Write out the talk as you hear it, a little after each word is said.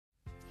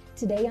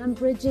Today on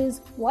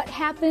Bridges, what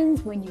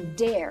happens when you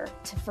dare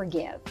to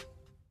forgive?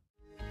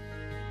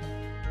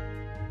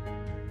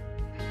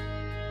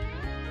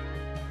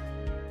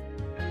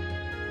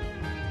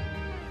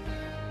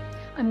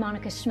 I'm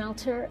Monica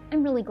Schmelter.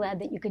 I'm really glad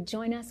that you could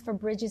join us for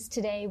Bridges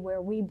today,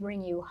 where we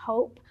bring you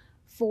hope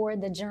for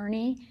the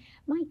journey.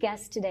 My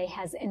guest today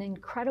has an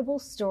incredible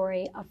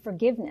story of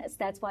forgiveness.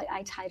 That's why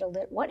I titled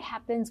it, What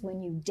Happens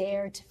When You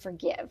Dare to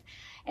Forgive?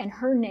 And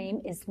her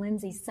name is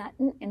Lindsay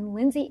Sutton. And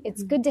Lindsay,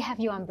 it's good to have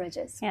you on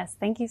Bridges. Yes,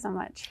 thank you so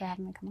much for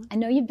having me come on. I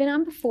know you've been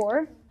on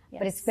before, Yes.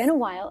 but it's been a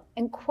while,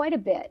 and quite a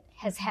bit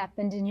has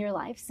happened in your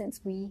life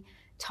since we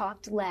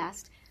talked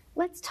last.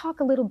 Let's talk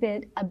a little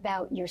bit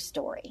about your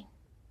story.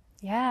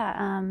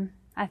 Yeah,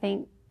 I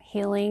think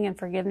healing and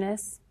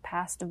forgiveness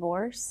past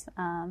divorce.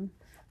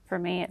 For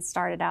me, it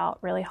started out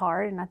really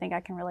hard, and I think I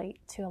can relate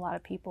to a lot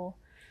of people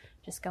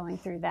just going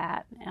through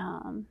that.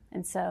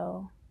 And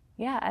so,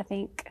 yeah, I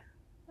think,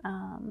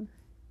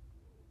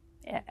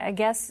 I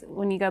guess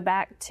when you go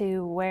back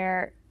to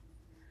where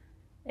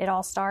it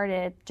all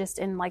started, just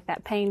in like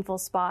that painful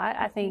spot,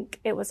 I think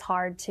it was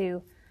hard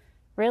to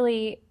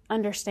really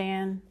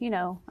understand,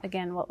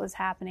 again, what was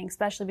happening,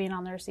 especially being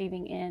on the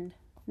receiving end,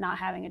 not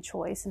having a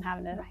choice and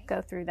having to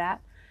go through that.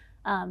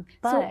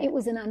 So it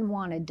was an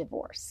unwanted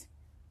divorce.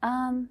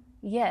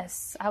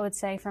 Yes, I would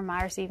say from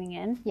my receiving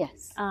end.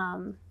 Yes.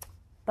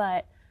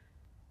 But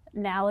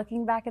now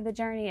looking back at the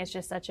journey, it's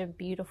just such a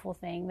beautiful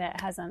thing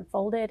that has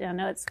unfolded. And I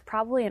know it's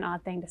probably an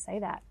odd thing to say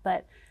that,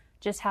 but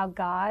just how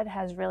God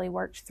has really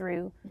worked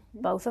through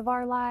both of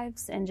our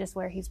lives and just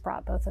where he's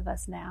brought both of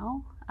us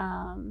now.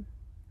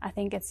 I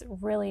think it's a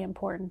really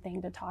important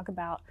thing to talk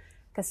about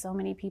because so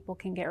many people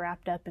can get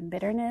wrapped up in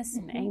bitterness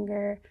and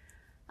anger.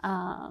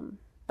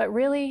 But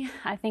really,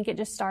 I think it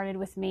just started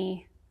with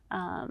me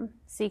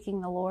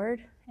seeking the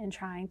Lord and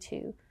trying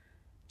to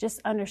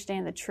just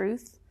understand the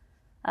truth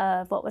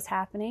of what was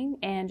happening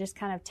and just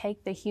kind of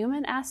take the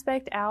human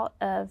aspect out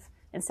of,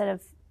 instead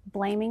of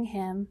blaming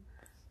him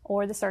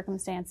or the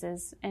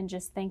circumstances, and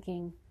just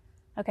thinking,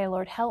 okay,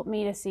 Lord, help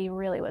me to see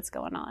really what's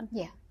going on.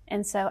 Yeah.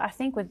 And so I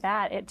think with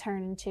that, it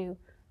turned into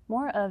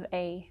more of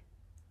a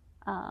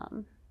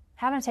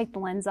having to take the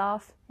lens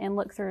off and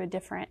look through a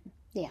different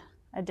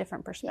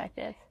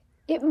perspective.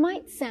 It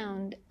might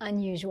sound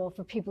unusual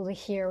for people to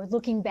hear.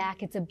 Looking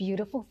back, it's a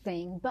beautiful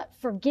thing, but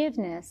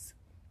forgiveness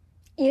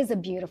is a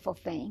beautiful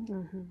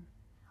thing.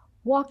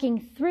 Walking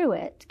through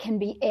it can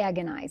be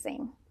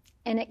agonizing,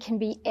 and it can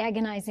be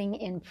agonizing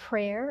in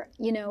prayer.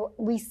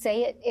 We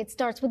say it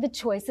starts with a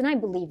choice, and I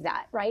believe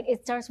that, right?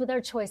 It starts with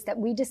our choice that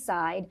we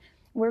decide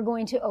we're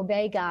going to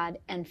obey God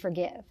and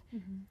forgive.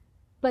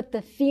 But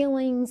the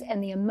feelings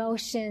and the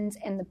emotions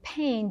and the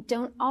pain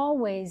don't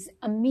always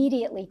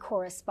immediately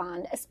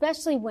correspond,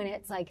 especially when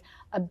it's like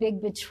a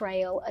big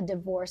betrayal, a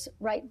divorce,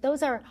 right?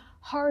 Those are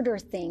harder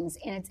things,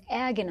 and it's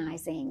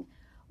agonizing.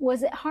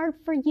 Was it hard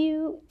for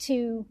you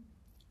to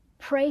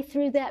pray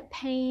through that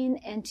pain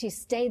and to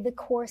stay the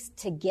course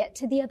to get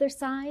to the other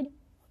side?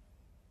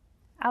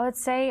 I would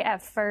say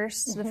at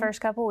first, the first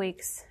couple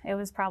weeks, it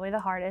was probably the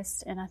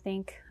hardest. And I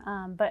think,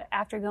 but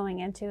after going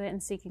into it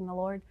and seeking the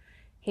Lord,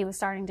 he was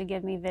starting to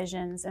give me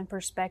visions and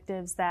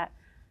perspectives that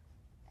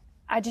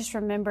I just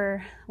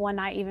remember one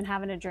night even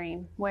having a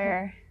dream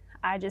where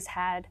I just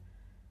had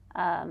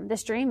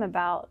this dream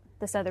about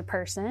this other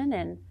person.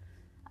 And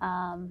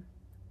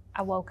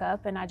I woke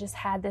up and I just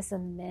had this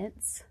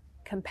immense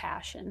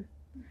compassion.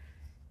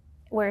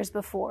 Whereas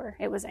before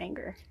it was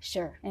anger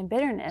and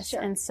bitterness.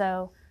 And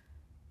so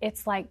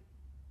it's like,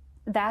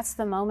 that's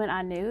the moment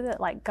I knew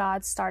that like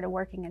God started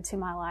working into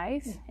my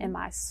life and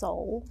my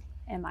soul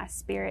and my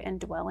spirit and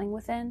dwelling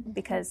within,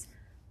 because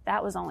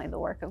that was only the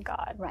work of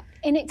God. Right.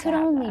 And it could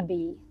only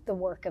be the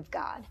work of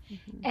God.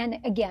 And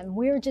again,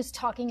 we're just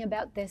talking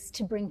about this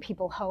to bring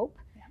people hope,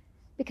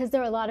 because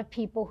there are a lot of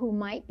people who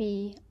might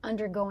be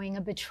undergoing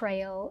a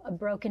betrayal, a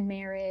broken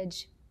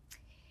marriage,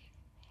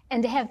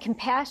 and to have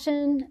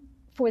compassion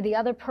for the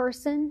other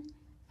person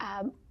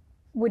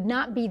would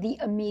not be the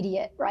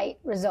immediate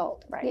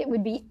result. It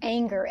would be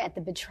anger at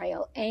the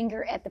betrayal,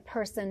 anger at the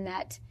person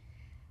that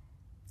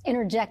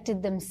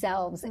interjected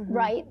themselves,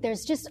 right?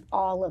 There's just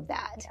all of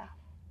that.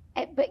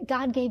 But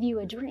God gave you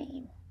a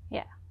dream.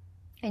 Yeah.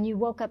 And you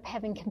woke up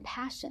having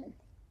compassion.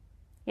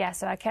 Yeah,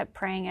 so I kept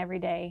praying every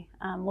day,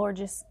 Lord,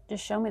 just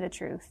show me the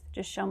truth.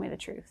 Just show me the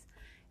truth.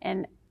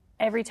 And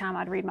every time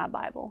I'd read my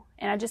Bible,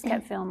 and I just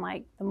kept feeling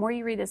like the more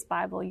you read this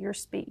Bible,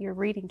 you're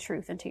reading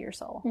truth into your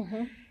soul.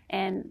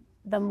 And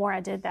the more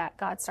I did that,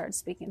 God started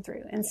speaking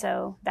through. And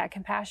so that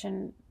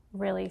compassion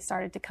really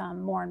started to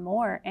come more and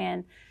more.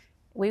 And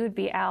we would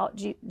be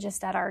out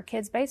just at our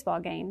kids' baseball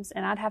games,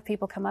 and I'd have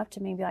people come up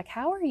to me and be like,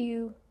 how are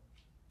you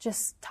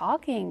just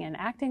talking and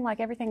acting like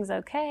everything's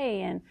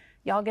okay and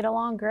y'all get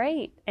along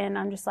great? And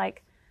I'm just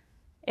like,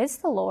 it's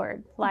the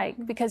Lord.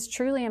 Because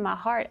truly in my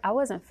heart, I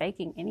wasn't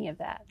faking any of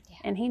that.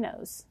 And he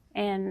knows.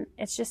 And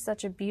it's just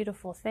such a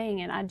beautiful thing.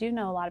 And I do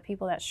know a lot of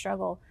people that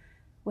struggle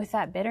with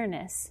that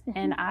bitterness.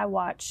 And I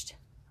watched,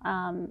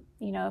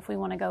 if we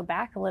want to go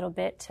back a little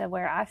bit to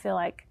where I feel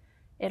like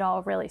it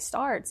all really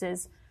starts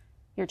is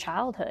your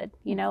childhood.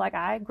 You know, like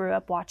I grew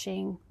up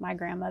watching my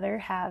grandmother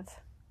have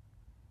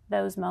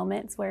those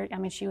moments where, I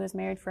mean, she was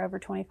married for over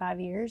 25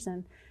 years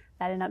and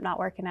that ended up not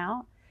working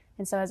out.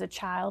 And so as a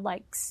child,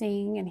 like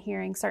seeing and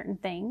hearing certain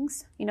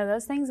things, you know,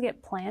 those things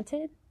get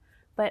planted.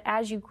 But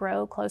as you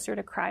grow closer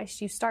to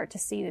Christ, you start to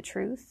see the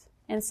truth.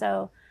 And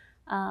so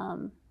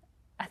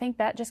I think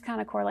that just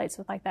kind of correlates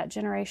with like that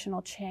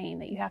generational chain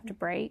that you have to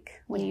break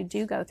when you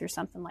do go through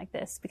something like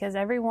this. Because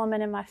every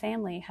woman in my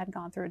family had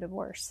gone through a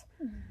divorce.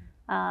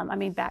 I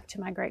mean, back to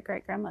my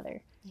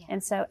great-great-grandmother. Yeah.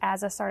 And so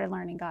as I started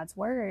learning God's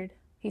word,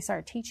 he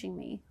started teaching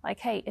me, like,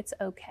 hey, it's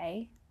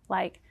okay.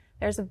 Like,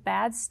 there's a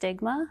bad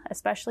stigma,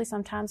 especially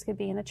sometimes could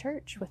be in the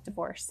church with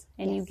divorce.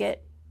 And you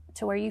get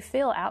to where you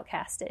feel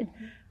outcasted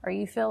or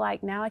you feel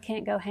like now I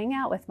can't go hang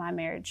out with my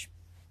marriage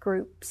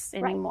groups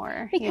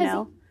anymore. Because you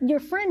know? Your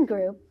friend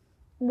group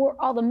were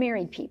all the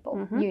married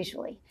people,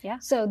 usually. Yeah.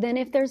 So then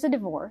if there's a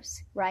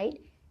divorce,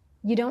 right,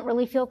 you don't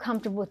really feel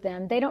comfortable with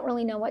them. They don't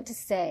really know what to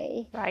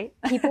say. Right.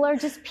 People are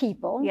just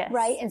people, Yes.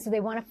 right? And so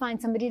they want to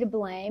find somebody to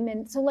blame.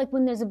 And so like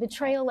when there's a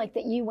betrayal like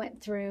that you went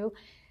through,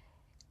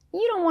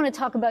 you don't want to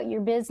talk about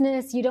your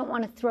business. You don't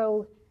want to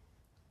throw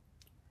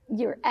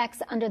your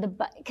ex under the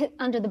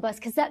bus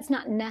because that's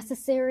not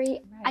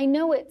necessary. Right. I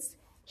know it's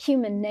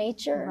human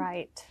nature.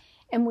 Right.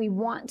 And we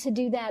want to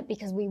do that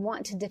because we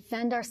want to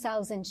defend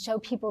ourselves and show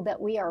people that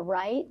we are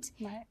right.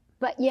 Right.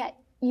 But yet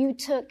you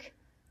took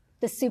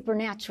the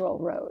supernatural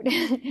road.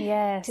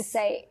 Yes. To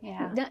say,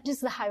 not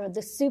just the high road,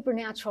 the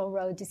supernatural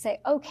road to say,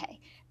 okay,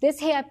 this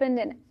happened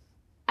and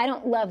I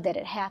don't love that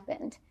it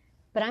happened,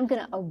 but I'm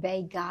going to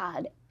obey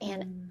God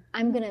and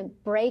I'm going to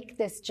break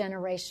this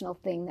generational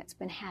thing that's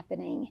been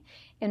happening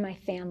in my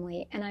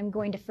family and I'm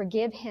going to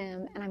forgive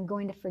him and I'm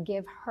going to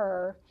forgive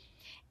her.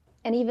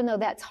 And even though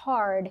that's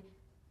hard,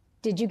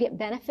 did you get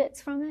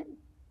benefits from it?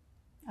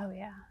 Oh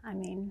yeah. I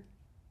mean,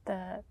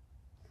 the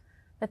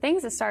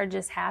things that started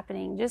just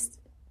happening,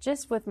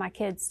 just with my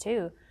kids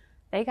too,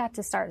 they got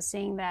to start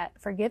seeing that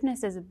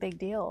forgiveness is a big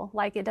deal.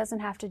 Like it doesn't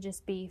have to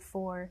just be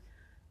for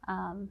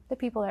the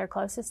people that are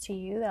closest to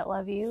you that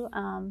love you,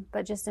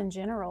 but just in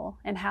general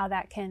and how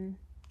that can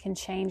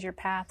change your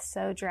path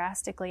so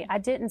drastically. I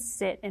didn't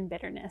sit in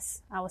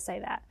bitterness, I will say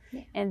that.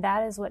 Yeah. And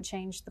that is what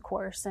changed the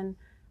course. And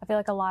I feel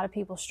like a lot of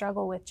people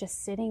struggle with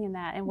just sitting in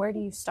that. And where do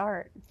you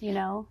start, you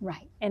know?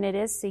 Right. And it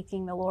is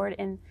seeking the Lord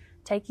and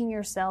taking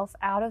yourself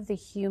out of the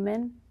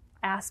human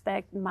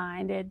aspect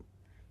minded,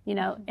 you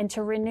know, and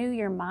to renew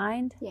your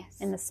mind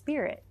in the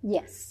spirit.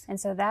 Yes. And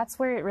so that's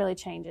where it really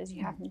changes.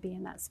 You have to be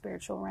in that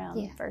spiritual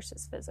realm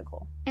versus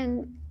physical.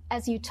 And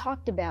as you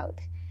talked about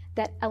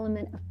that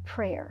element of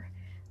prayer,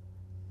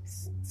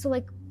 so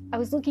like I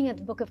was looking at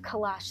the book of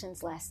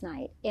Colossians last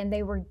night, and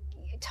they were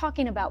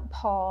talking about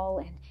Paul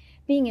and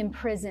being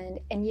imprisoned,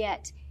 and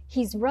yet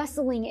he's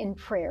wrestling in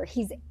prayer.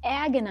 He's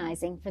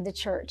agonizing for the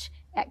church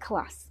at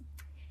Colossus.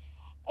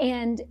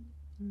 And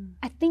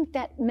I think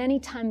that many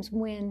times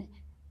when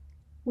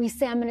we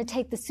say, I'm going to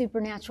take the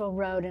supernatural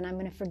road and I'm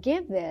going to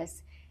forgive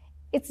this,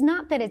 it's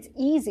not that it's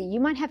easy. You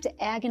might have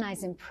to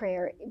agonize in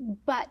prayer,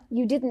 but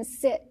you didn't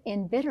sit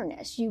in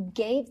bitterness. You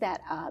gave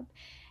that up.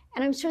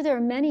 And I'm sure there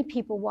are many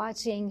people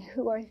watching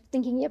who are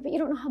thinking, yeah, but you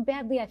don't know how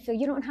badly I feel.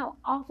 You don't know how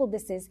awful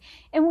this is.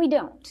 And we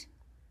don't.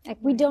 Like,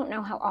 we don't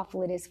know how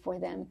awful it is for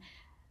them.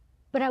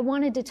 But I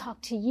wanted to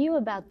talk to you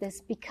about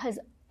this because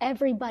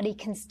everybody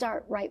can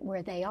start right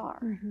where they are.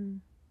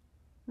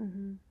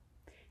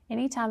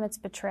 Anytime it's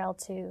betrayal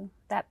too,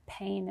 that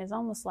pain is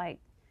almost like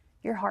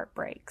your heart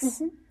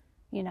breaks,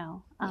 you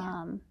know.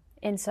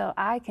 And so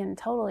I can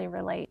totally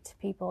relate to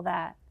people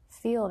that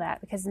feel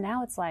that, because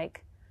now it's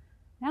like,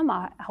 now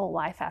my whole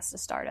life has to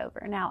start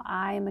over. Now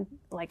I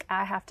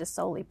have to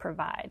solely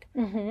provide,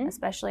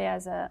 especially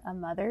as a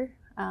mother.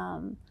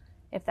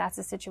 If that's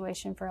a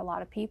situation for a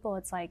lot of people,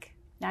 it's like,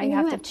 now you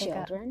have to pick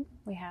children.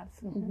 We have.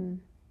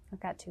 I've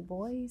got 2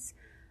 boys.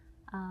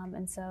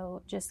 And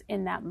so just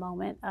in that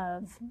moment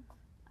of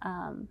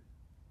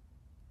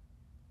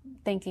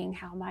thinking,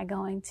 how am I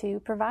going to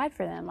provide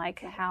for them? Like,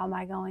 how am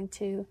I going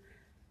to,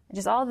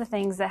 just all the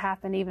things that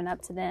happened even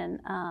up to then.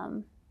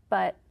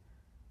 But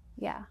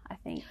yeah, I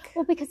think.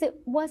 Well, because it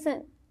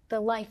wasn't the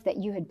life that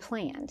you had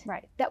planned.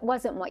 Right. That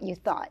wasn't what you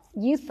thought.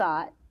 You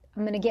thought,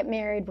 I'm going to get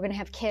married, we're going to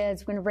have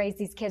kids, we're going to raise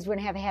these kids, we're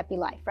going to have a happy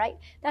life, right?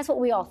 That's what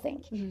we all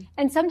think.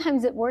 And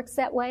sometimes it works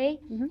that way,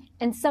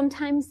 and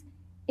sometimes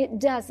it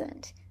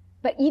doesn't.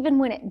 But even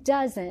when it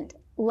doesn't,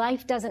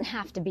 life doesn't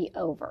have to be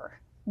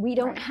over. We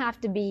don't have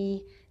to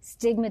be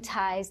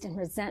stigmatized and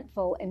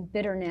resentful and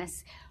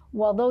bitterness.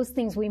 While those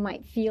things we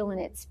might feel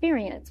and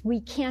experience,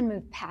 we can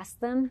move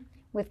past them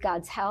with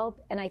God's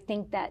help. And I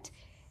think that,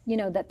 you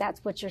know,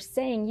 that's what you're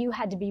saying. You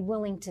had to be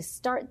willing to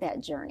start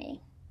that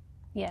journey.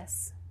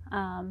 Yes.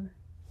 And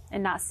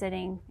not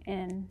sitting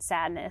in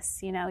sadness.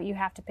 You know, you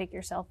have to pick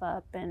yourself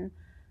up and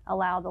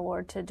allow the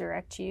Lord to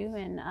direct you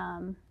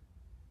and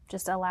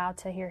just allow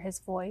to hear his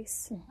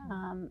voice.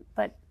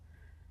 But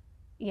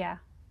yeah.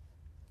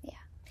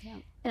 Yeah.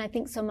 And I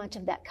think so much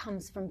of that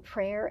comes from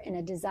prayer and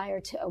a desire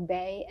to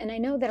obey. And I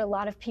know that a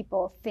lot of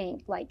people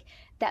think like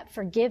that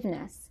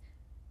forgiveness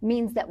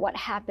means that what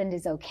happened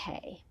is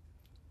okay,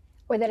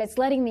 or that it's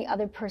letting the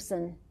other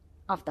person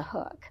off the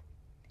hook.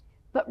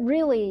 But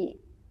really,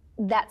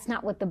 that's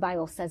not what the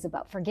Bible says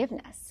about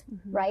forgiveness,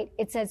 right?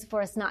 It says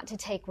for us not to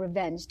take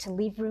revenge, to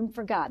leave room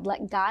for God.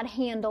 Let God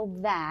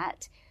handle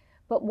that.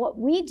 But what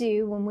we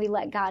do when we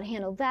let God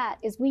handle that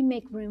is we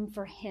make room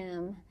for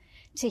him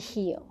to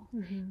heal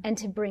and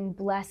to bring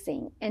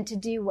blessing and to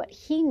do what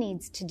he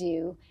needs to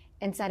do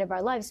inside of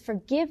our lives.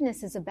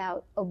 Forgiveness is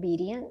about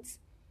obedience,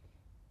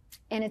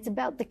 and it's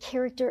about the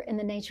character and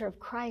the nature of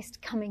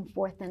Christ coming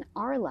forth in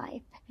our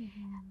life.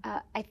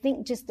 I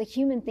think just the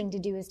human thing to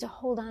do is to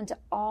hold on to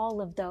all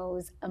of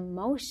those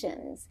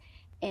emotions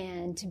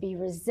and to be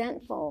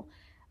resentful.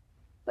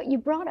 But you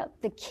brought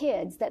up the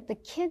kids, that the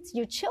kids,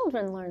 your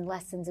children, learn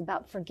lessons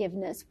about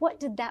forgiveness. What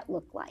did that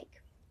look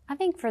like? I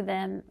think for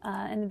them,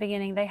 in the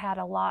beginning, they had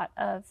a lot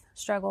of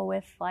struggle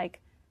with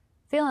like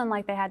feeling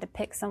like they had to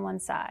pick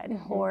someone's side,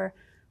 or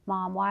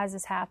Mom, why is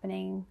this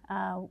happening?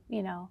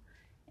 You know,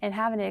 and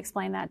having to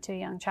explain that to a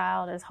young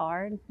child is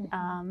hard,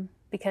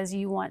 because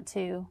you want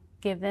to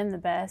give them the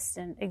best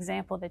and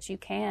example that you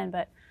can.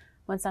 But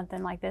when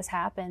something like this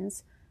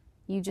happens,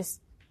 you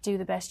just do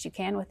the best you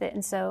can with it.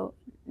 And so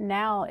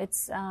now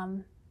it's,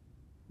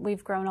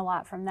 we've grown a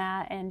lot from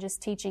that, and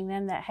just teaching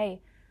them that,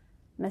 hey,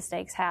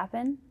 mistakes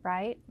happen,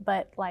 right?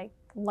 But like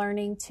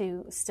learning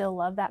to still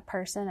love that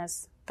person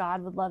as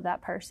God would love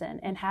that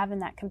person, and having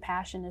that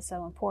compassion is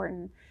so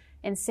important,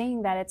 and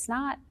seeing that it's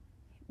not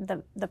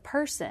the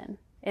person,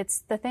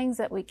 it's the things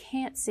that we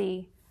can't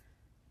see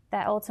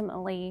that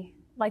ultimately,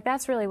 like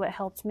that's really what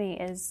helped me,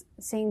 is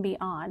seeing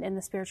beyond in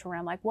the spiritual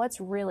realm, like what's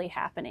really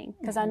happening,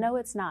 because I know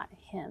it's not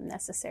him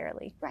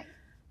necessarily. Right.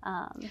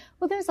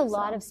 Well, there's a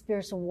lot of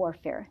spiritual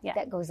warfare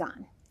that goes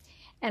on,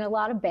 and a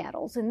lot of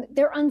battles, and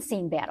they're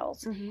unseen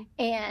battles.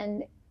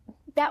 And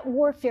that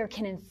warfare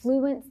can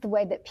influence the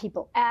way that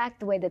people act,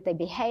 the way that they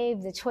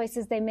behave, the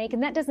choices they make,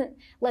 and that doesn't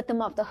let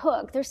them off the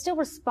hook. They're still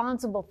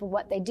responsible for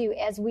what they do,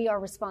 as we are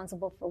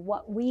responsible for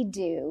what we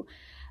do.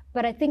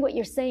 But I think what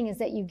you're saying is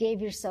that you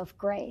gave yourself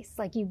grace,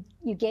 like you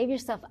gave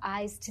yourself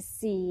eyes to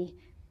see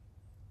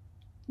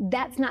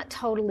that's not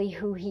totally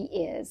who he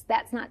is,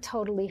 that's not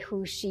totally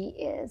who she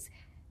is.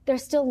 They're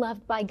still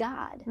loved by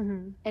God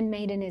and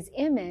made in his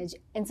image.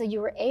 And so you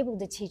were able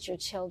to teach your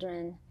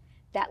children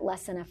that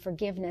lesson of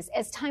forgiveness.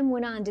 As time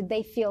went on, did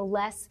they feel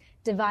less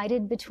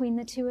divided between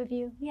the two of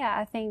you? Yeah,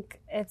 I think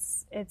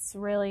it's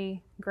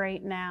really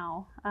great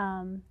now.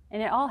 And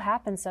it all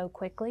happened so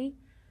quickly,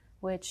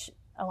 which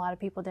a lot of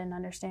people didn't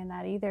understand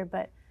that either,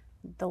 but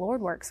the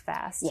Lord works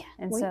fast. Yeah.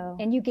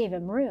 And you gave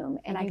him room,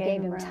 and you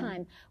gave him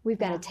time. We've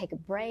got to take a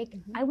break.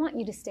 I want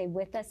you to stay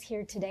with us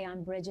here today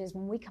on Bridges.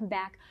 When we come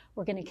back,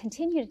 we're going to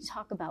continue to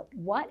talk about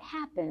what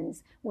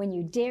happens when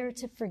you dare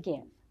to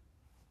forgive.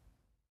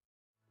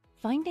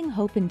 Finding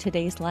hope in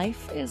today's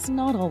life is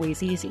not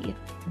always easy.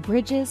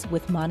 Bridges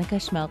with Monica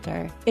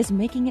Schmelter is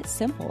making it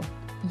simple.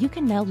 You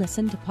can now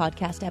listen to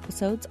podcast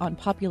episodes on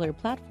popular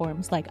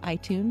platforms like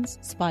iTunes,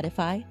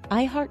 Spotify,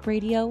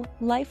 iHeartRadio,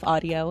 Life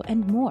Audio,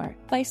 and more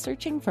by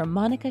searching for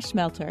Monica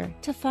Schmelter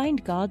to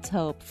find God's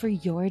hope for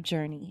your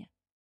journey.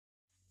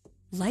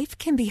 Life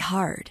can be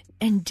hard,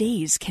 and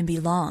days can be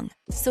long.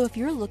 So if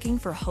you're looking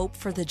for hope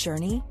for the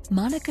journey,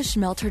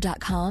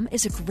 monicaschmelter.com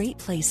is a great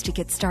place to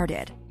get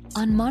started.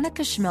 On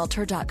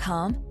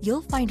monicaschmelter.com,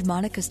 you'll find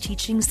Monica's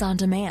teachings on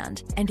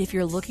demand. And if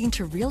you're looking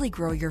to really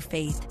grow your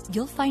faith,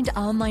 you'll find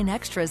online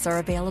extras are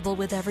available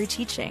with every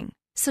teaching.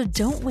 So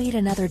don't wait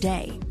another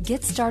day.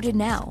 Get started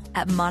now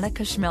at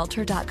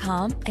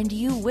monicaschmelter.com, and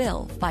you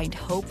will find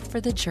hope for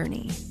the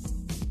journey.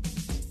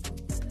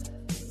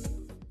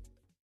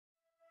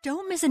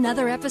 Don't miss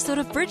another episode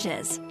of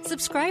Bridges.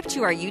 Subscribe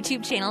to our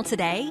YouTube channel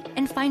today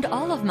and find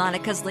all of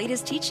Monica's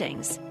latest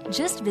teachings.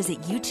 Just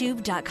visit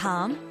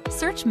youtube.com,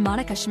 search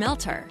Monica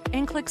Schmelter,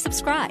 and click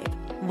subscribe.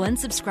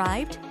 Once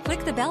subscribed,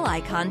 click the bell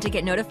icon to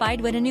get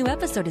notified when a new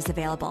episode is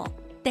available.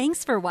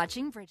 Thanks for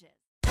watching Bridges.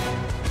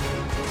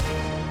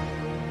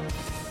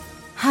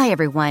 Hi,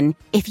 everyone.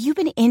 If you've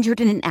been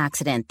injured in an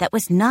accident that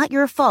was not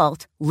your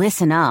fault,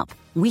 listen up.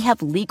 We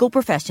have legal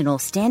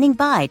professionals standing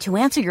by to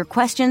answer your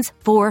questions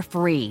for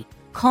free.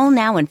 Call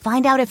now and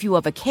find out if you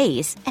have a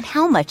case and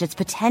how much it's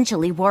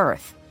potentially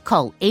worth.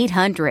 Call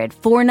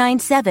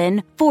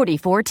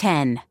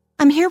 800-497-4410.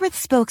 I'm here with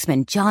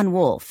spokesman John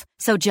Wolf.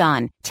 So,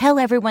 John, tell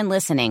everyone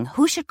listening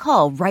who should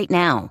call right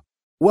now.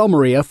 Well,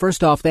 Maria,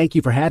 first off, thank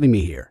you for having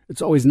me here.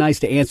 It's always nice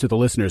to answer the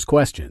listeners'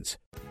 questions.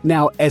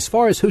 Now, as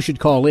far as who should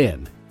call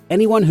in,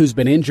 anyone who's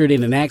been injured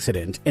in an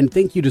accident and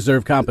think you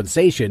deserve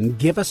compensation,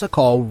 give us a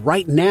call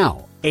right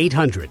now.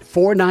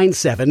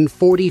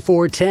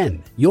 800-497-4410.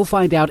 You'll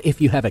find out if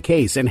you have a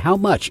case and how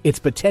much it's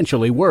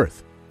potentially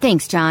worth.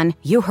 Thanks, John.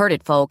 You heard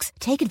it, folks.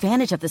 Take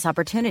advantage of this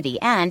opportunity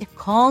and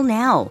call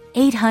now.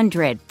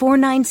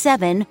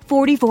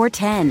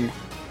 800-497-4410.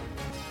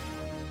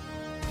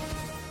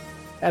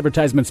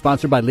 Advertisement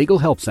sponsored by Legal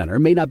Help Center,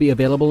 may not be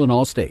available in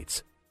all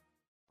states.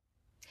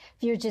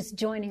 If you're just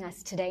joining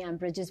us today on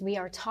Bridges, we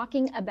are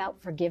talking about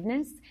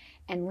forgiveness,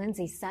 and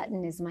Lindsay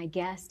Sutton is my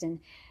guest. And,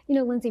 you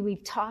know, Lindsay,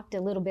 we've talked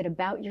a little bit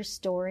about your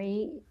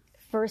story,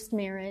 first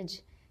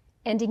marriage,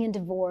 ending in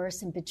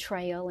divorce and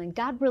betrayal, and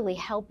God really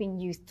helping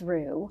you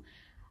through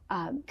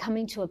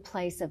coming to a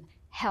place of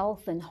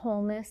health and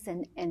wholeness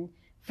and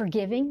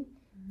forgiving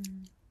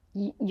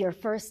your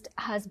first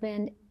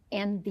husband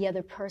and the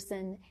other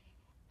person.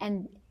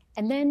 And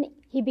then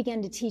he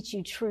began to teach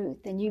you truth,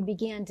 and you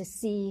began to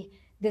see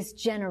this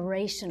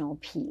generational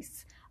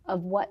piece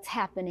of what's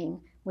happening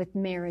with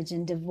marriage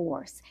and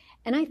divorce.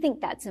 And I think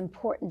that's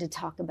important to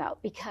talk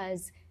about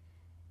because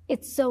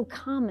it's so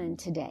common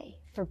today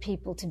for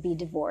people to be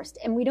divorced.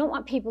 And we don't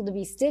want people to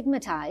be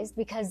stigmatized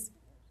because,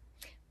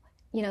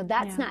 you know,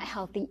 that's not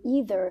healthy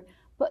either.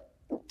 But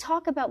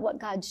talk about what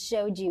God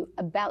showed you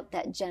about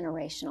that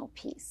generational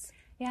piece.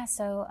 Yeah,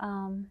 so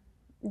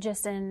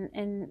just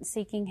in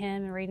seeking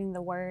him and reading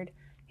the word,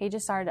 he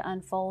just started to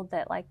unfold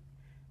that, like,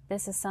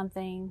 this is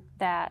something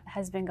that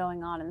has been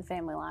going on in the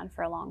family line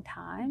for a long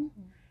time.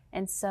 Mm-hmm.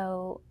 And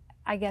so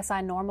I guess I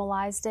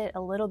normalized it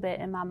a little bit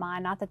in my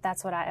mind. Not that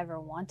that's what I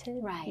ever wanted,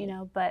 right, you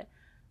know, but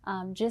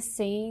just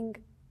seeing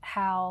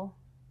how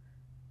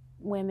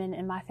women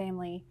in my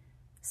family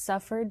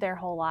suffered their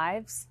whole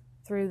lives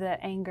through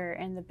the anger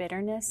and the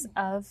bitterness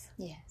of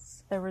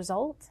the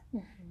result.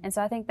 Mm-hmm. And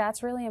so I think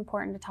that's really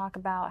important to talk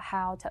about,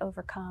 how to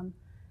overcome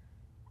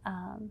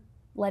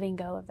letting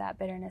go of that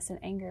bitterness and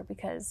anger,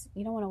 because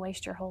you don't want to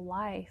waste your whole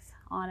life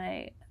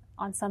on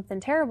something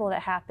terrible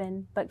that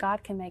happened, but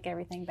God can make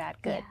everything bad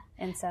good.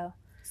 Yeah. And so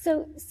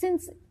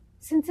since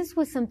this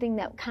was something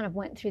that kind of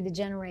went through the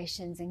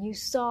generations, and you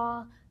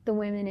saw the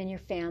women in your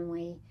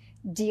family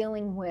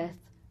dealing with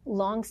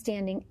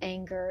long-standing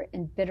anger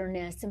and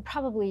bitterness and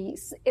probably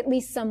at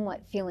least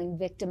somewhat feeling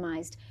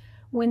victimized,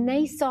 when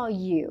they saw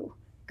you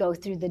go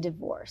through the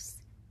divorce,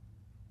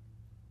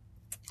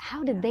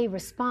 how did they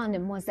respond,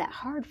 and was that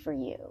hard for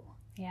you?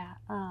 Yeah.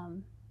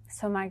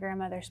 So my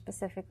grandmother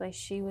specifically,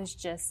 she was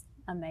just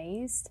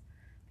amazed,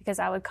 because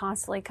I would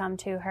constantly come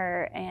to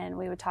her and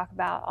we would talk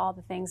about all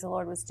the things the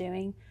Lord was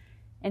doing.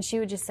 And she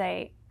would just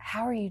say,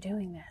 how are you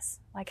doing this?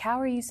 Like, how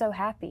are you so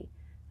happy?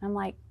 And I'm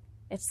like,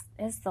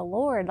 it's the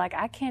Lord. Like,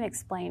 I can't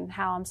explain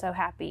how I'm so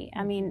happy.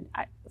 I mean,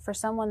 for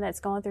someone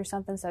that's going through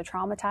something so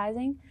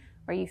traumatizing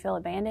where you feel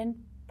abandoned,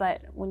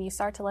 but when you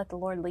start to let the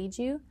Lord lead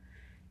you,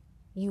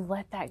 you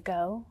let that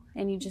go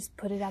and you just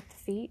put it at the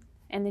feet,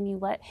 and then you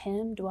let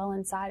him dwell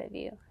inside of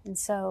you. And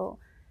so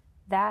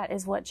that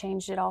is what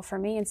changed it all for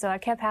me. And so I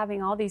kept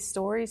having all these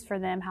stories for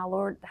them, how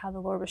the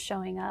Lord was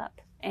showing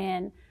up,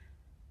 and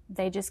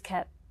they just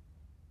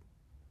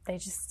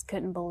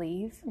couldn't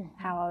believe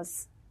how I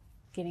was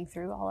getting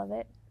through all of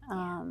it.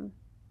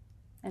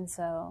 And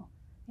so,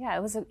 yeah,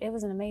 it was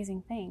an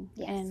amazing thing.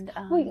 Yes. And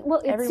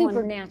well, it's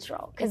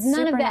supernatural, because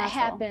none of that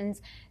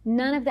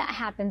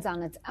happens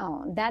on its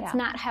own. That's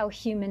not how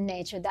human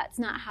nature. That's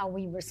not how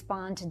we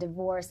respond to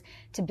divorce,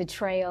 to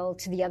betrayal,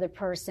 to the other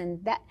person.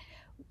 That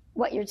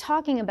what you're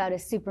talking about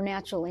is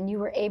supernatural, and you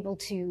were able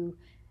to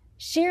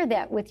share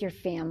that with your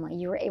family.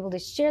 You were able to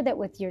share that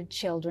with your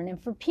children.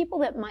 And for people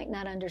that might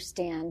not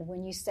understand,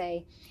 when you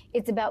say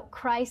it's about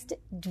Christ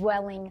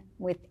dwelling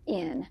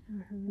within,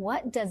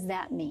 what does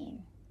that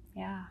mean?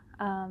 Yeah.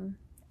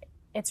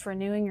 It's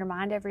renewing your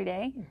mind every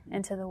day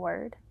into the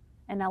Word,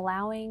 and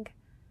allowing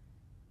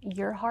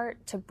your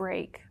heart to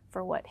break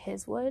for what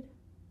His would.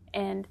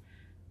 And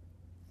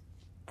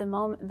the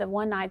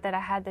one night that I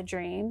had the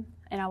dream,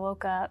 and I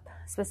woke up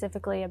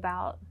specifically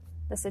about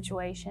the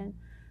situation,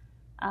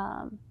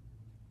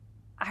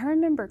 I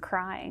remember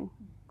crying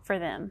for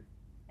them,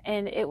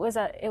 and it was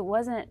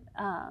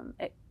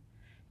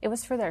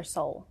for their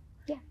soul.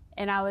 Yeah.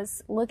 And I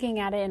was looking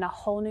at it in a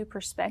whole new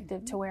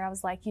perspective, to where I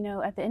was like, you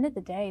know, at the end of the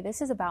day, this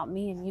is about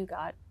me and you,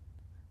 God.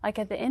 Like,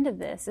 at the end of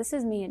this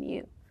is me and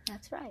you.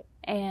 That's right.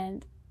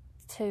 And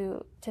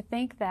to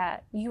think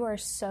that you are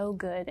so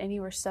good and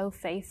you are so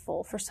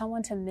faithful, for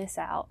someone to miss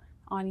out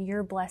on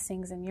your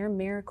blessings and your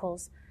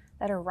miracles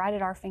that are right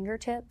at our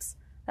fingertips,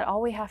 that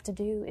all we have to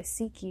do is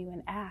seek you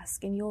and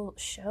ask, and you'll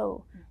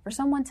show. For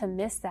someone to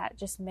miss that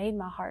just made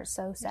my heart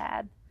so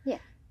sad. Yeah.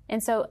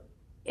 And so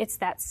it's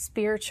that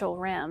spiritual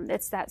realm.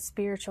 It's that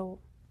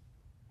spiritual,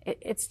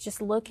 it's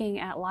just looking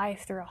at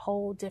life through a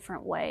whole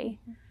different way.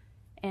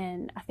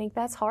 And I think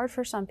that's hard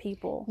for some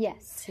people.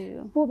 Yes.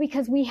 To. Well,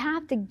 because we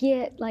have to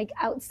get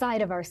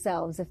outside of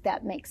ourselves, if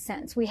that makes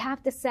sense. We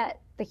have to set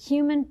the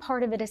human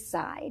part of it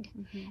aside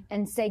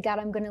and say, God,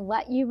 I'm going to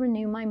let you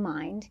renew my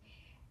mind.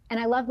 And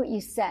I love what you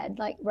said,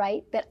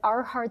 that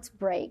our hearts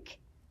break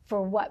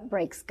for what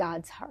breaks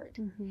God's heart.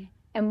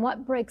 And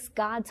what breaks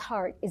God's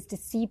heart is to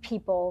see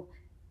people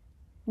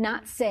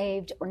not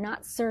saved or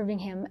not serving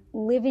him,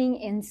 living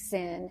in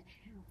sin.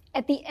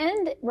 At the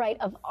end,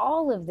 of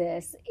all of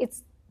this,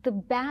 it's the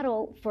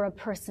battle for a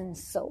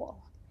person's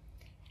soul.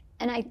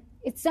 And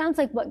it sounds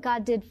like what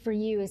God did for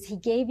you is he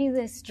gave you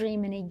this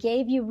dream, and he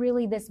gave you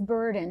really this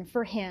burden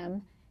for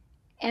him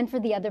and for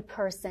the other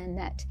person,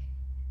 that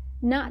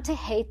not to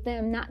hate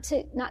them, not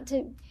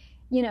to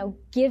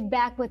give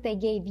back what they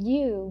gave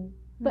you,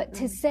 but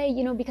to say,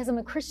 because I'm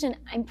a Christian,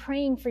 I'm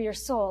praying for your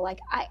soul. Like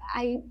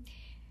I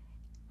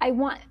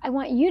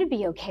want you to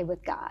be okay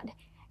with God.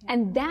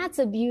 And that's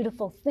a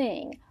beautiful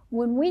thing.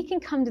 When we can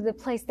come to the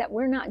place that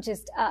we're not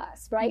just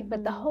us, right?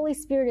 But the Holy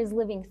Spirit is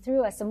living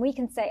through us, and we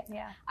can say,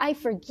 I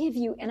forgive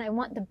you, and I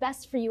want the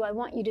best for you. I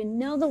want you to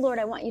know the Lord.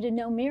 I want you to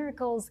know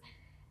miracles.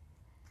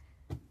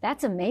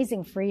 That's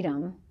amazing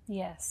freedom.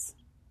 Yes.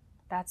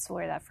 That's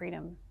where that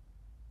freedom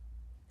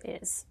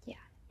is. Yeah.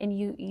 And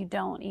you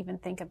don't even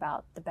think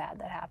about the bad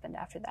that happened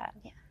after that.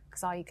 Yeah.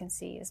 Because all you can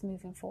see is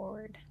moving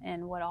forward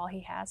and what all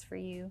he has for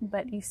you.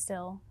 But you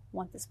still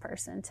want this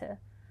person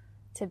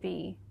to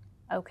be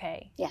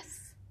okay.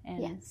 Yes.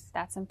 And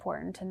that's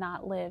important, to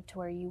not live to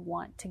where you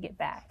want to get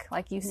back,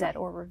 like you said,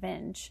 or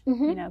revenge,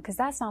 because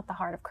that's not the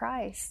heart of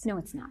Christ. No,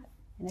 it's not.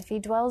 And if he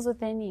dwells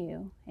within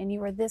you and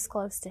you are this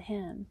close to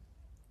him,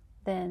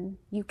 then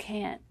you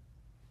can't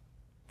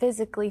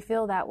physically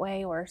feel that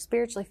way or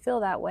spiritually feel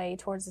that way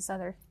towards this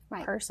other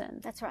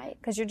person. That's right.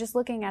 Because you're just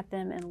looking at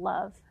them in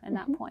love at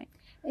that point.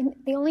 And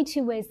the only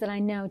two ways that I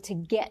know to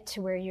get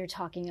to where you're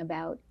talking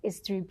about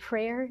is through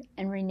prayer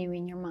and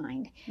renewing your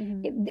mind.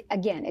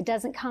 It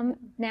doesn't come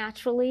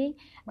naturally.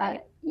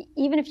 Right.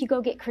 Even if you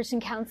go get Christian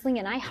counseling,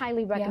 and I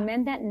highly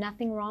recommend that,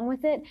 nothing wrong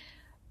with it,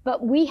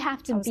 but we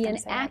have to be an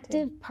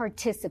active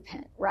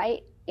participant,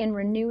 right, in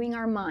renewing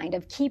our mind,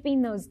 of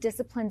keeping those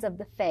disciplines of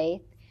the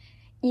faith,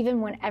 even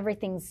when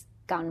everything's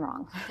gone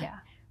wrong. Yeah.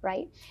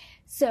 Right?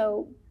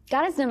 So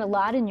God has done a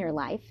lot in your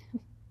life.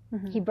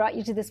 He brought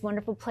you to this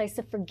wonderful place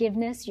of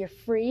forgiveness. You're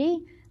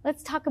free.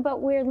 Let's talk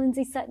about where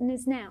Lindsay Sutton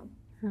is now.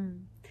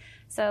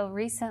 So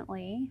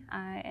recently,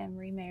 I am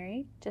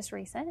remarried, just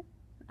recent.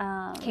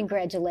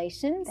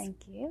 Congratulations.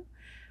 Thank you.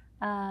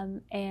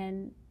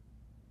 And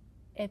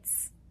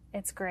it's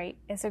great.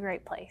 It's a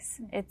great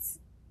place.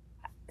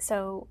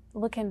 So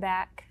looking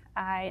back,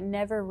 I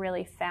never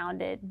really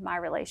founded my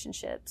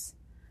relationships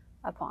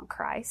upon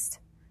Christ.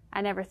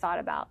 I never thought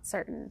about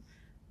certain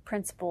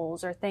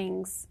principles or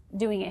things,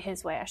 doing it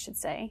his way, I should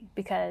say,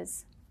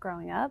 because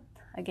growing up,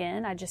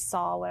 again, I just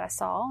saw what I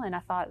saw, and I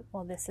thought,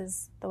 well, this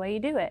is the way you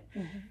do it.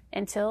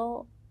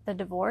 Until the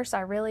divorce,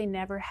 I really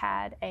never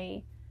had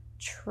a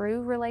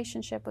true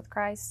relationship with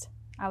Christ,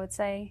 I would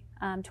say,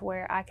 to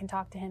where I can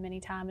talk to him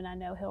anytime and I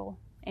know he'll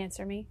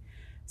answer me.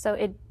 So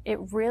it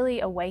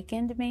really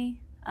awakened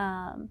me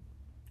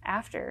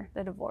after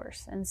the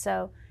divorce. And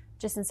so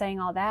just in saying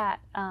all that,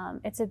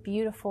 it's a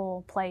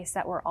beautiful place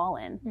that we're all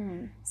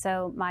in.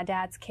 So my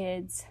dad's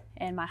kids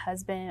and my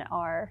husband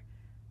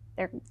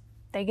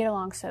they get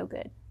along so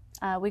good.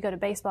 We go to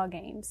baseball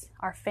games.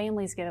 Our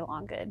families get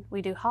along good.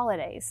 We do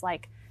holidays,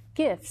 like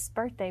gifts,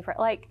 birthday,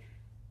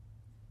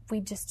 we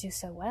just do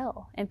so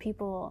well. And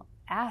people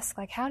ask,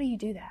 like, how do you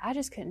do that? I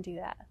just couldn't do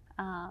that.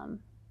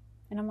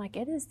 And I'm like,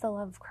 it is the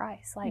love of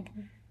Christ. Like,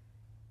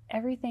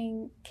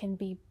 everything can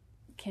be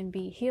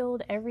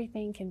healed,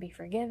 everything can be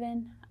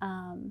forgiven,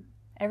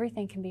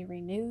 everything can be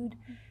renewed,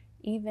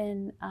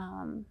 even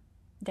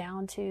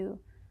down to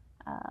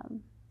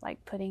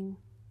like putting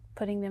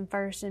them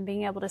first and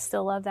being able to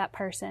still love that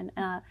person.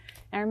 And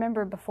I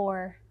remember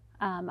before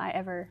I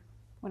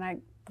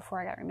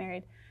got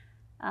remarried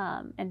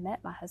and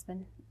met my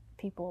husband,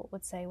 people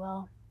would say,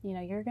 well,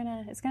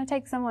 it's gonna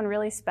take someone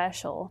really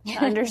special to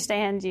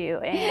understand you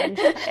and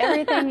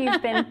everything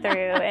you've been through,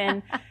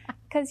 and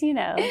because you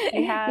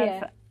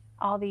have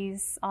all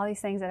these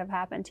things that have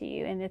happened to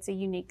you, and it's a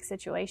unique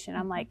situation.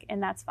 I'm like,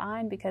 and that's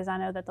fine, because I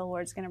know that the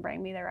Lord's going to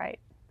bring me the right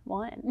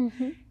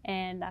one.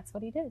 And that's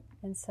what he did.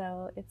 And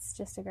so it's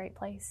just a great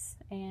place.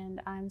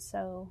 And I'm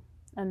so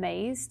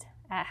amazed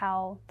at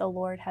how the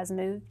Lord has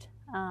moved.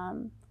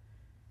 And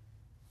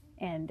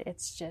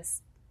it's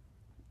just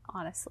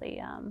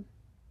honestly,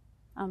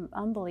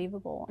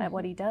 unbelievable at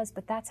what he does,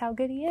 but that's how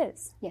good he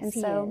is. Yes, and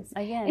he so, is.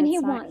 Again, and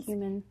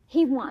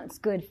he wants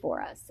good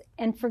for us.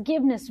 And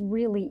forgiveness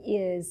really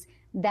is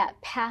that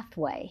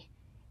pathway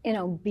in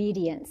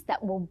obedience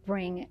that will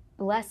bring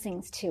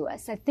blessings to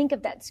us. I think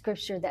of that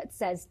scripture that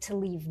says to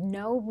leave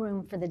no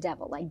room for the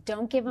devil. Like,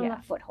 don't give him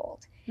a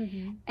foothold.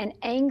 And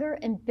anger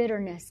and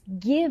bitterness,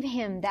 give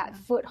him that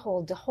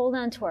foothold to hold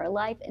on to our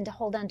life and to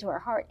hold on to our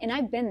heart. And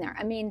I've been there.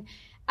 I mean,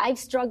 I've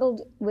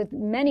struggled with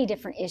many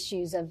different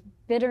issues of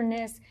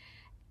bitterness,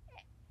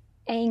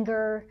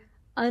 anger,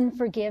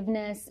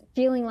 unforgiveness,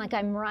 feeling like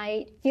I'm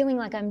right, feeling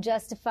like I'm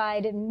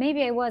justified, and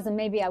maybe I was and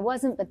maybe I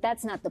wasn't, but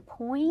that's not the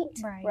point,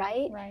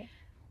 right?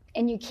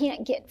 And you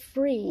can't get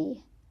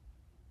free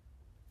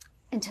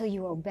until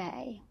you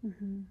obey.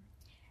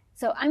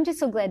 So I'm just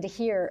so glad to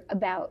hear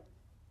about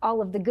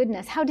all of the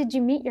goodness. How did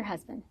you meet your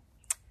husband?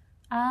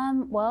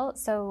 Well,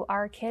 so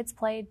our kids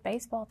played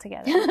baseball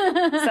together.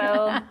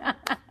 So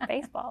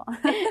baseball.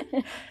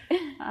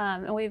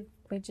 And we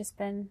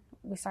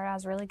started out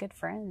as really good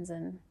friends,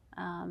 and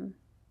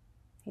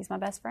he's my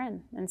best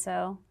friend. And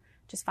so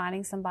just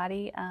finding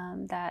somebody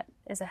that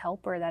is a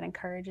helper, that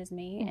encourages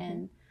me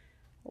and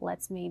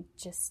lets me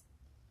just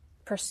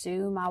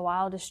pursue my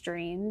wildest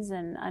dreams,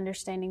 and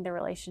understanding the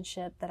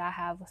relationship that I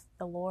have with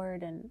the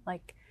Lord, and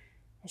like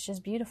it's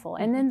just beautiful.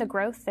 And then the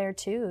growth there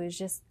too is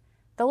just,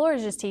 the Lord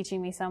is just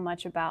teaching me so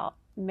much about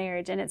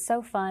marriage. And it's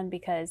so fun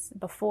because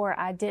before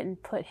I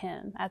didn't put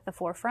him at the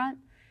forefront.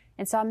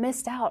 And so I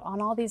missed out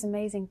on all these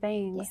amazing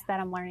things that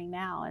I'm learning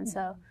now. And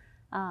so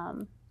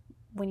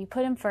when you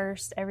put him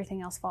first,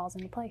 everything else falls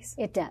into place.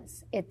 It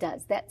does. It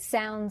does. That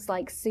sounds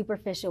like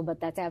superficial, but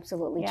that's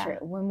absolutely true.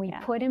 When we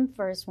put him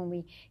first, when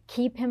we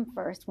keep him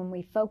first, when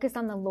we focus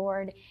on the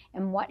Lord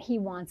and what he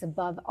wants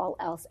above all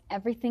else,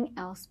 everything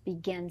else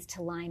begins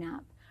to line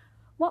up.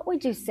 What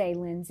would you say,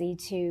 Lindsay,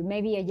 to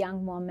maybe a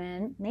young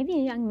woman, maybe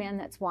a young man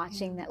that's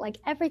watching that, like,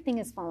 everything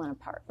is falling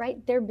apart,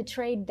 right? They're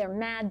betrayed, they're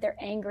mad, they're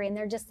angry, and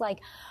they're just like,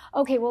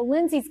 okay, well,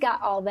 Lindsay's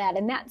got all that,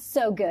 and that's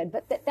so good,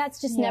 but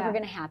that's just never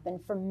going to happen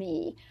for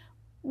me.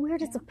 Where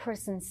does a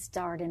person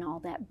start in all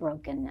that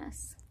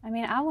brokenness? I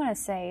mean, I want to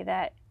say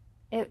that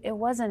it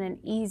wasn't an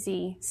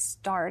easy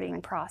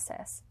starting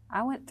process.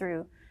 I went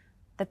through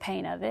the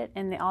pain of it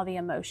and all the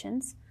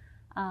emotions.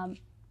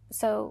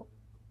 So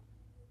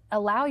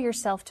allow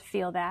yourself to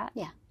feel that.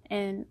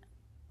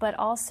 But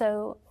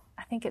also,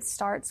 I think it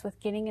starts with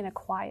getting in a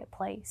quiet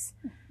place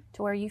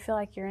to where you feel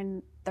like you're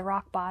in the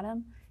rock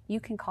bottom. You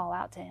can call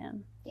out to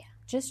him.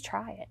 Just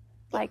try it.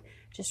 Like,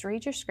 just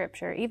read your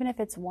scripture, even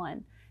if it's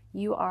one.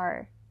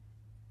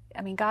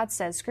 God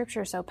says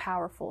scripture is so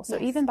powerful. So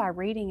even by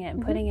reading it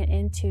and putting it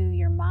into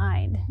your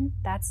mind,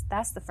 that's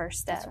the first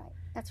step.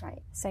 That's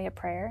right. Say a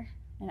prayer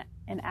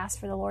and ask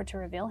for the Lord to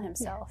reveal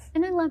himself.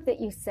 And I love that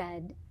you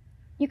said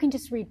you can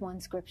just read one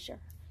scripture.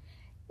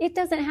 It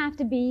doesn't have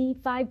to be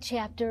 5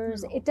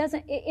 chapters. No.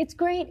 It's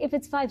great if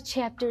it's 5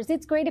 chapters.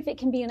 It's great if it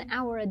can be an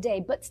hour a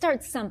day, but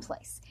start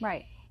someplace.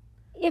 Right.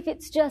 If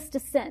it's just a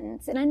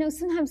sentence, and I know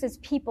sometimes as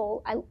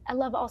people, I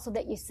love also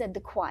that you said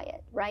the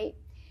quiet, right?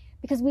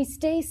 Because we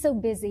stay so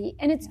busy,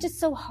 and it's just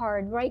so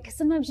hard, right? Because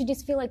sometimes you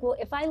just feel like, well,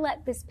 if I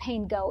let this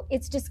pain go,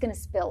 it's just going to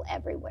spill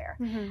everywhere.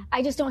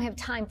 I just don't have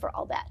time for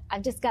all that.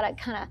 I've just got to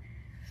kind of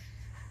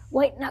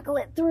white knuckle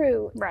it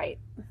through. Right.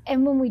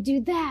 And when we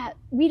do that,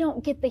 we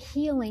don't get the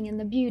healing and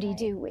the beauty,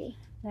 do we?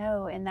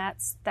 No, and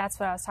that's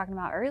what I was talking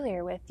about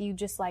earlier with you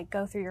just like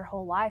go through your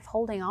whole life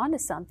holding on to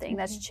something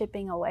that's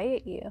chipping away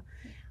at you.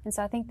 And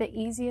so I think the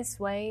easiest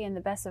way and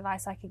the best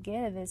advice I could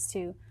give is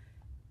to,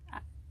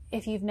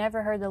 if you've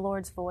never heard the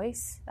Lord's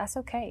voice, that's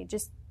okay.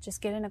 Just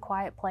get in a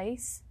quiet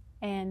place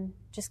and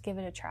just give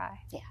it a try.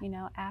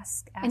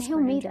 Ask and he'll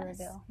meet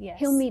us. Yes,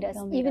 he'll meet us.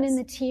 Even in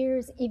the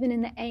tears, even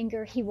in the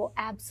anger, he will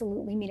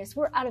absolutely meet us.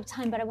 We're out of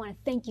time, but I want to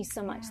thank you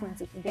so much,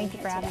 Lindsay, for being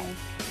here today. Thank you for having me.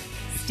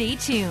 Stay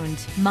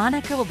tuned.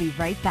 Monica will be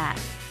right back.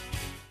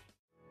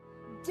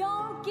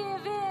 Don't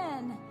give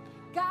in.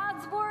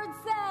 God's word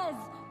says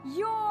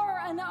you're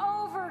an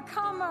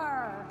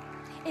overcomer.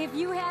 If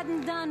you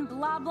hadn't done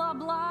blah, blah,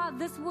 blah,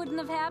 this wouldn't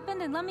have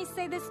happened. And let me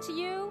say this to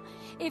you.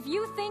 If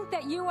you think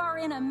that you are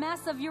in a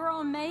mess of your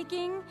own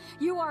making,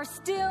 you are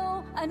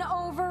still an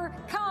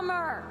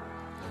overcomer.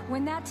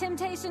 When that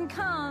temptation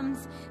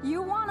comes,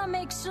 you want to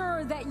make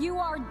sure that you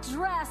are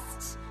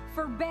dressed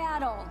for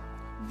battle.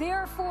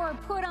 Therefore,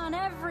 put on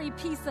every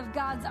piece of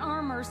God's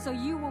armor so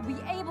you will be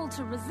able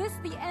to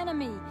resist the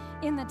enemy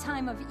in the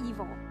time of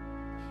evil.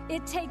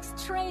 It takes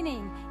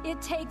training.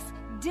 It takes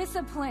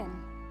discipline.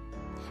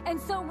 And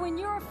so when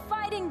you're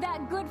fighting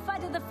that good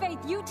fight of the faith,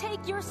 you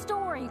take your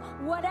story,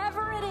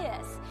 whatever it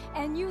is,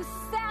 and you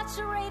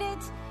saturate it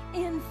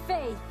in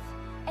faith,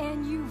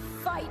 and you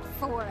fight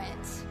for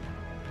it.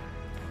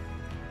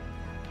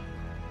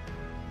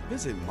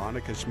 Visit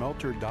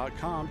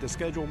monicaschmelter.com to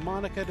schedule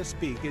Monica to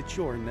speak at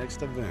your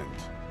next event.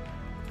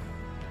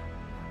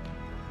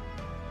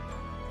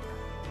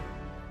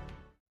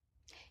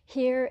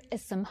 Here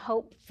is some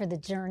hope for the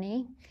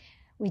journey.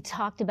 We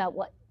talked about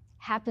what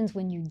happens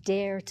when you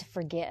dare to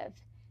forgive.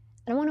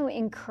 And I want to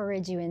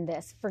encourage you in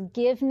this.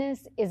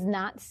 Forgiveness is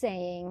not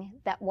saying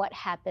that what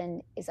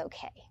happened is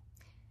okay.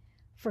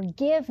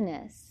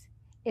 Forgiveness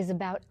is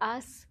about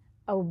us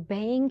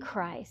obeying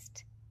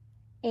Christ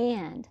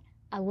and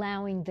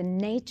allowing the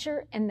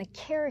nature and the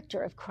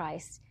character of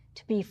Christ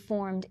to be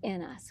formed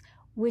in us,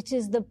 which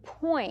is the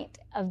point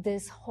of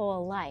this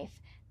whole life,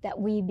 that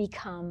we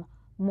become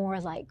more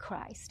like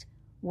Christ.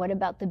 What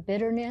about the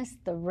bitterness,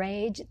 the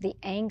rage, the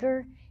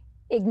anger?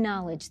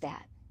 Acknowledge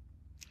that.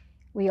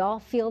 We all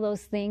feel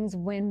those things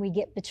when we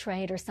get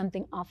betrayed or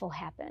something awful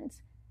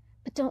happens.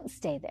 But don't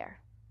stay there.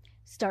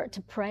 Start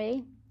to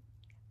pray,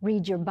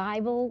 read your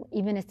Bible,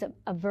 even if it's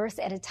a verse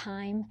at a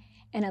time,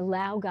 and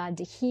allow God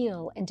to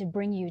heal and to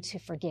bring you to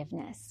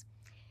forgiveness.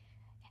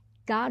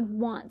 God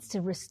wants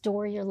to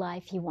restore your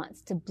life. He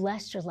wants to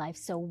bless your life.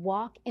 So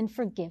walk in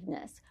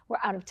forgiveness. We're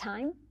out of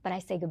time, but I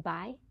say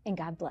goodbye and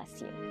God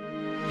bless you.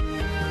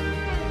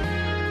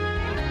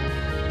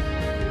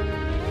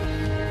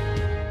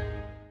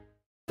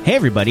 Hey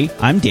everybody,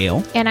 I'm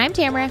Dale. And I'm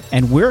Tamara.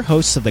 And we're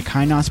hosts of the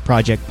Kainos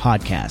Project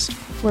podcast,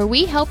 where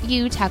we help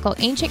you tackle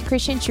ancient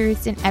Christian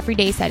truths in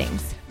everyday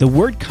settings. The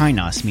word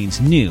Kainos means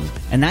new,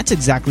 and that's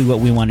exactly what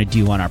we want to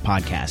do on our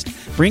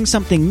podcast. Bring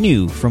something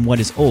new from what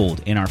is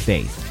old in our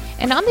faith.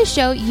 And on this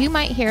show, you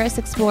might hear us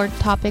explore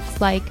topics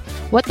like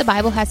what the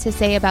Bible has to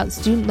say about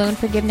student loan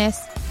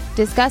forgiveness,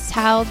 discuss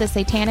how the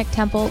Satanic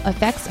Temple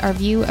affects our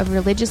view of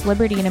religious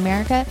liberty in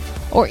America,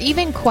 or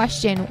even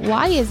question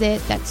why is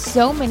it that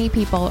so many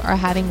people are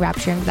having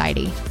rapture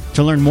anxiety.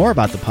 To learn more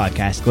about the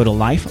podcast, go to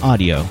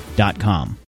lifeaudio.com.